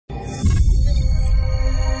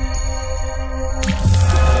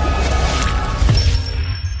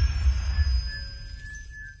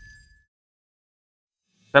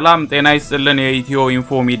ሰላም ጤና ይስጥልን የኢትዮኢንፎ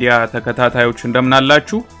ሚዲያ ተከታታዮች እንደምን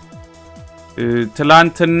አላችሁ?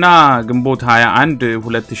 ትላንትና ግንቦት 21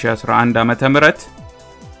 2011 ዓመተ ምህረት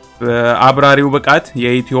አብራሪው ብቃት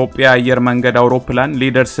የኢትዮጵያ አየር መንገድ አውሮፕላን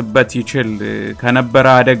ሊደርስበት ይችል ከነበረ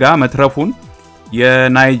አደጋ መትረፉን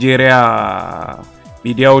የናይጄሪያ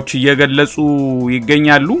ሚዲያዎች እየገለጹ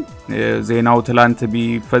ይገኛሉ። ዜናው ትላንት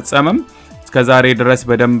ቢፈጸምም እስከዛሬ ድረስ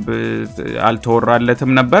በደንብ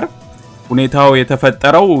አልተወራለትም ነበር። ሁኔታው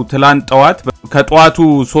የተፈጠረው ትላንት ጠዋት ከጠዋቱ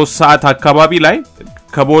 3 ሰዓት አካባቢ ላይ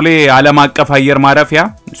ከቦሌ ዓለም አቀፍ አየር ማረፊያ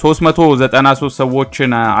 393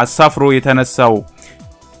 ሰዎችን አሳፍሮ የተነሳው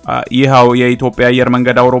ይሃው የኢትዮጵያ አየር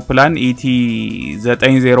መንገድ አውሮፕላን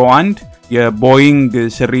ET901 የቦይንግ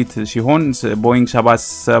ስሪት ሲሆን ቦይንግ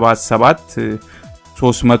 777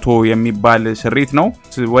 300 የሚባል ስሪት ነው።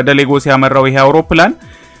 ወደ ሌጎስ ያመራው ይሄ አውሮፕላን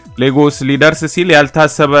ሌጎስ ሊደርስ ሲል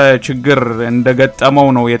ያልታሰበ ችግር እንደገጠመው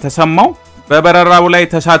ነው የተሰማው። በበረራው ላይ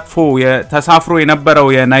ተሳፍሮ የነበረው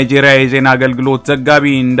የናይጄሪያ የዜና አገልግሎት ዘጋቢ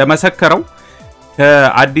እንደመሰከረው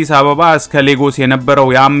ከአዲስ አበባ እስከ ሌጎስ የነበረው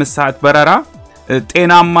የ5 ሰዓት በረራ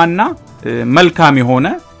ጤናማና መልካም የሆነ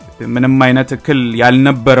ምንም አይነት እክል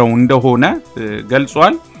ያልነበረው እንደሆነ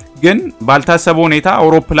ገልጿል። ግን ባልታሰበ ሁኔታ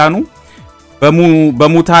አውሮፕላኑ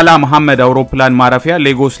በሙታላ መሐመድ አውሮፕላን ማረፊያ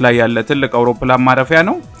ሌጎስ ላይ ያለ ትልቅ አውሮፕላን ማረፊያ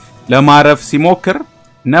ነው ለማረፍ ሲሞክር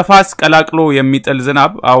ነፋስ ቀላቅሎ የሚጥል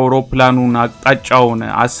ዝናብ አውሮፕላኑን አቅጣጫውን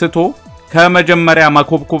አስቶ ከመጀመሪያ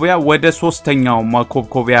ማኮብኮቢያ ወደ 3ኛው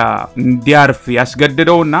ማኮብኮቢያ እንዲያርፍ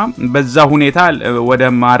ያስገድደውና በዛ ሁኔታ ወደ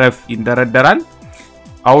ማረፍ ይንደረደራል።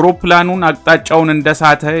 አውሮፕላኑን አቅጣጫውን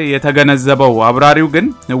እንደሳተ የተገነዘበው አብራሪው ግን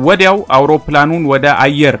ወዲያው አውሮፕላኑን ወደ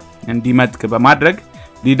አየር እንዲመጥቅ በማድረግ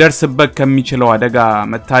ሊደርስበት ከሚችለው አደጋ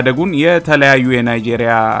መታደጉን የተለያዩ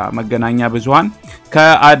የናይጄሪያ መገናኛ ብዙሃን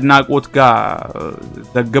ከአድናቆት ጋር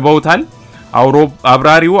ዘግበውታል።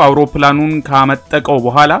 አብራሪው አውሮፕላኑን ካመጠቀው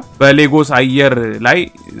በኋላ በሌጎስ አየር ላይ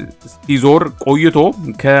ሲዞር ቆይቶ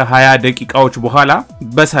ከ20 ደቂቃዎች በኋላ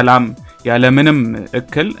በሰላም ያለምንም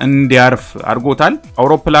እክል እንዲያርፍ አድርጎታል።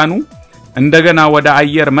 አውሮፕላኑ እንደገና ወደ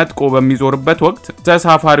አየር መጥቆ በሚዞርበት ወቅት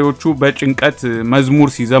ተሳፋሪዎቹ በጭንቀት መዝሙር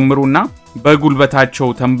ሲዘምሩና በጉልበታቸው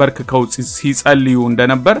ተንበርክከው ሲጸልዩ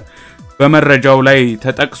እንደነበር በመረጃው ላይ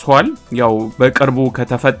ተጠቅሷል። ያው በቅርቡ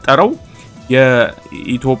ከተፈጠረው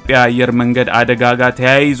የኢትዮጵያ አየር መንገድ አደጋ ጋር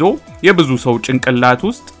ተያይዞ የብዙ ሰው ጭንቅላት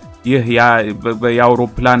ውስጥ ይህ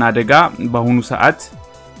የአውሮፕላን አደጋ በአሁኑ ሰዓት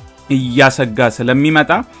እያሰጋ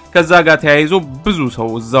ስለሚመጣ ከዛ ጋር ተያይዞ ብዙ ሰው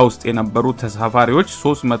እዛ ውስጥ የነበሩ ተሳፋሪዎች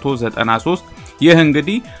 393 ይህ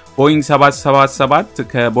እንግዲህ ቦይንግ 777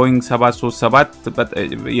 ከቦይንግ 737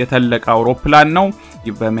 የተለቀ አውሮፕላን ነው።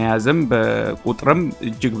 በመያዝም በቁጥርም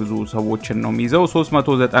እጅግ ብዙ ሰዎችን ነው የሚይዘው።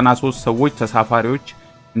 393 ሰዎች ተሳፋሪዎች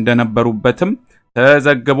እንደነበሩበትም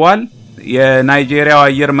ተዘግቧል። የናይጄሪያ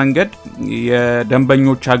አየር መንገድ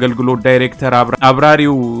የደንበኞች አገልግሎት ዳይሬክተር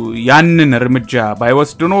አብራሪው ያንን እርምጃ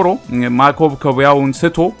ባይወስድ ኖሮ ማኮብኮቢያውን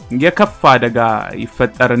ስቶ የከፋ አደጋ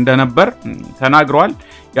ይፈጠር እንደነበር ተናግሯል።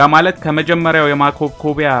 ያ ማለት ከመጀመሪያው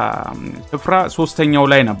የማኮብኮቢያ ስፍራ 3ኛው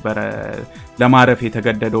ላይ ነበር ለማረፍ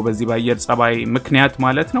የተገደደው በዚህ በአየር ጸባይ ምክንያት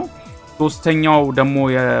ማለት ነው። 3ኛው ደግሞ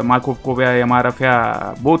የማኮብኮቢያ የማረፊያ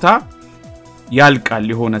ቦታ ያልቃል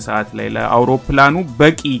የሆነ ሰዓት ላይ ለአውሮፕላኑ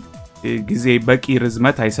በቂ ጊዜ በቂ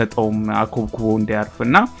ርዝመት አይሰጠውም አኮብኩቦ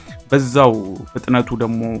እንዲያርፍና በዛው ፍጥነቱ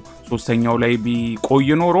ደግሞ 3ኛው ላይ ቢቆይ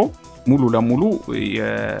ኖሮ ሙሉ ለሙሉ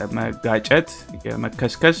የመጋጨት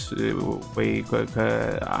የመከስከስ ወይ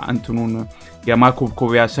ከአንቱኑን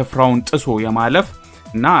የማኮብኮቢያ ስፍራውን ጥሶ የማለፍ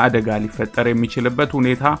እና አደጋ ሊፈጠር የሚችልበት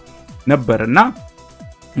ሁኔታ ነበርና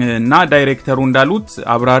ዳይሬክተሩ እንዳሉት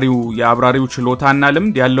የአብራሪው ችሎታና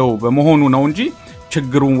ልምድ ያለው በመሆኑ ነው እንጂ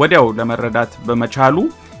ችግሩን ወዲያው ለመረዳት በመቻሉ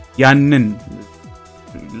ያንን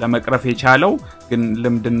ለመቅረፍ የቻለው ግን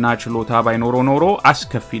ልምድና ችሎታ ባይኖረው ኖሮ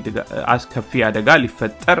አስከፊ አደጋ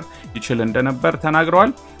ሊፈጠር ይችል እንደነበር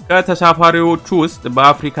ተናግረዋል። ከተሳፋሪዎቹ ውስጥ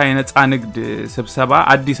በአፍሪካ የነፃ ንግድ ስብሰባ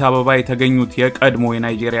አዲስ አበባ የተገኙት የቀድሞ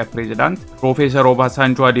የናይጄሪያ ፕሬዝዳንት ፕሮፌሰር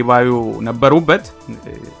ኦባሳንጆ አዲባዮ ነበሩበት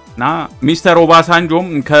እና ሚስተር ኦባሳንጆም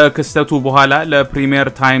ከክስተቱ በኋላ ለፕሪሚየር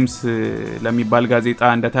ታይምስ ለሚባል ጋዜጣ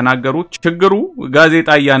እንደተናገሩት ችግሩ ጋዜጣ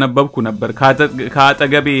ያነበብኩ ነበር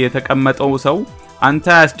ከአጠገቤ የተቀመጠው ሰው አንተ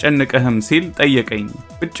ያስጨንቀህም ሲል ጠየቀኝ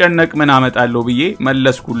ብጨነቅ ምን አመጣለሁ ብዬ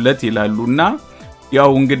መለስኩለት ይላሉና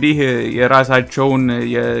ያው እንግዲህ የራሳቸውን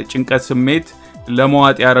የጭንቀት ስሜት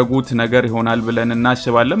ለመዋጥ ያረጉት ነገር ይሆናል ብለን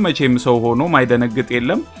እናስባለን። መቼም ሰው ሆኖ ማይደነግጥ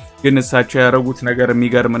የለም። ግን እሳቸው ያረጉት ነገር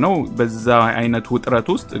የሚገርም ነው። በዛ አይነት ውጥረት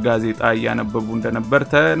ውስጥ ጋዜጣ ያነበቡ እንደነበር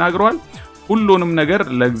ተናግሯል። ሁሉንም ነገር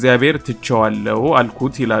ለእግዚአብሔር ትቸዋለሁ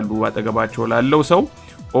አልኩት ይላሉ አጠገባቸው ላለው ሰው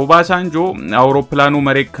ኦባሳንጆ አውሮፕላኑ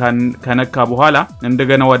መሬት ከነካ በኋላ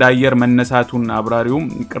እንደገና ወደ አየር መነሳቱን አብራሪው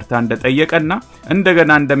ይቅርታ እንደጠየቀና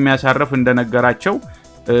እንደገና እንደሚያሳርፍ እንደነገራቸው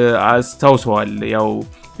አስተውሰዋል ያው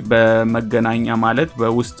በመገናኛ ማለት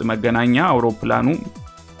በውስጥ መገናኛ አውሮፕላኑ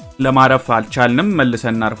ለማረፍ አልቻልንም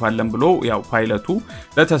መልሰን እናርፋለን ብሎ ያው ፓይለቱ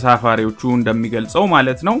ለተሳፋሪዎቹ እንደሚገልጸው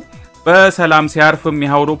ማለት ነው በሰላም ሲያርፍም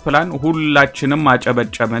የአውሮፕላን ሁላችንም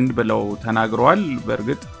አጨበጨበን ብለው ተናግረዋል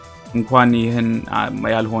በርግጥ እንኳን ይህን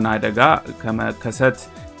ያልሆነ አደጋ ከመከሰት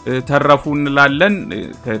ተረፉ እንላለን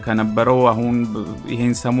ከነበረው አሁን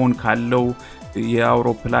ይሄን ሰሞን ካለው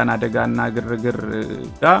የአውሮፕላን አደጋና ግርግር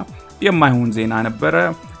ጋር የማይሆን ዜና ነበር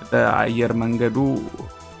አየር መንገዱ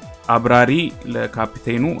አብራሪ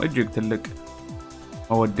ለካፒቴኑ እጅግ ትልቅ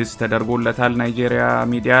ወድስ ተደርጎለታል ናይጄሪያ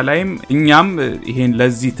ሚዲያ ላይም እኛም ይሄን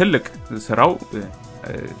ለዚህ ትልቅ ስራው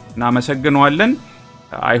እናመሰግነዋለን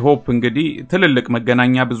I hope እንግዲህ ትልልቅ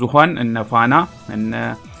መገናኛ ብዙሃን እነ ፋና እነ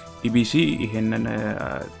ኢቢሲ ይሄንን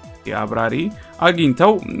ያብራሪ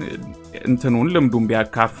አግኝተው እንትኑን ልምዱን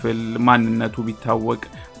ቢያካፍል ማንነቱ ቢታወቅ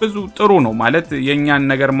ብዙ ጥሩ ነው ማለት የኛን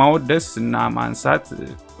ነገር ማወደስ እና ማንሳት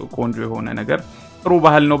ቆንጆ የሆነ ነገር ጥሩ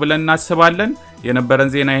ባህል ነው ብለን እናስባለን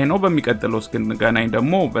የነበረን ዜና ይሄ ነው በሚቀጥለው እስክንገናኝ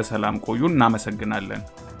ደግሞ በሰላም ቆዩን እናመሰግናለን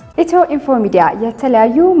EthioInfo Media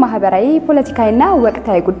የተለያዩ ማህበራዊ ፖለቲካዊና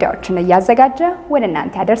ወቅታዊ ጉዳዮችን ያዘጋጀ ወደ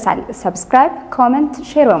እናንተ ያደርሳል ሰብስክራይብ ኮሜንት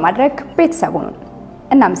ሼር በማድረግ ቤተሰቡን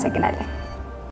እናመሰግናለን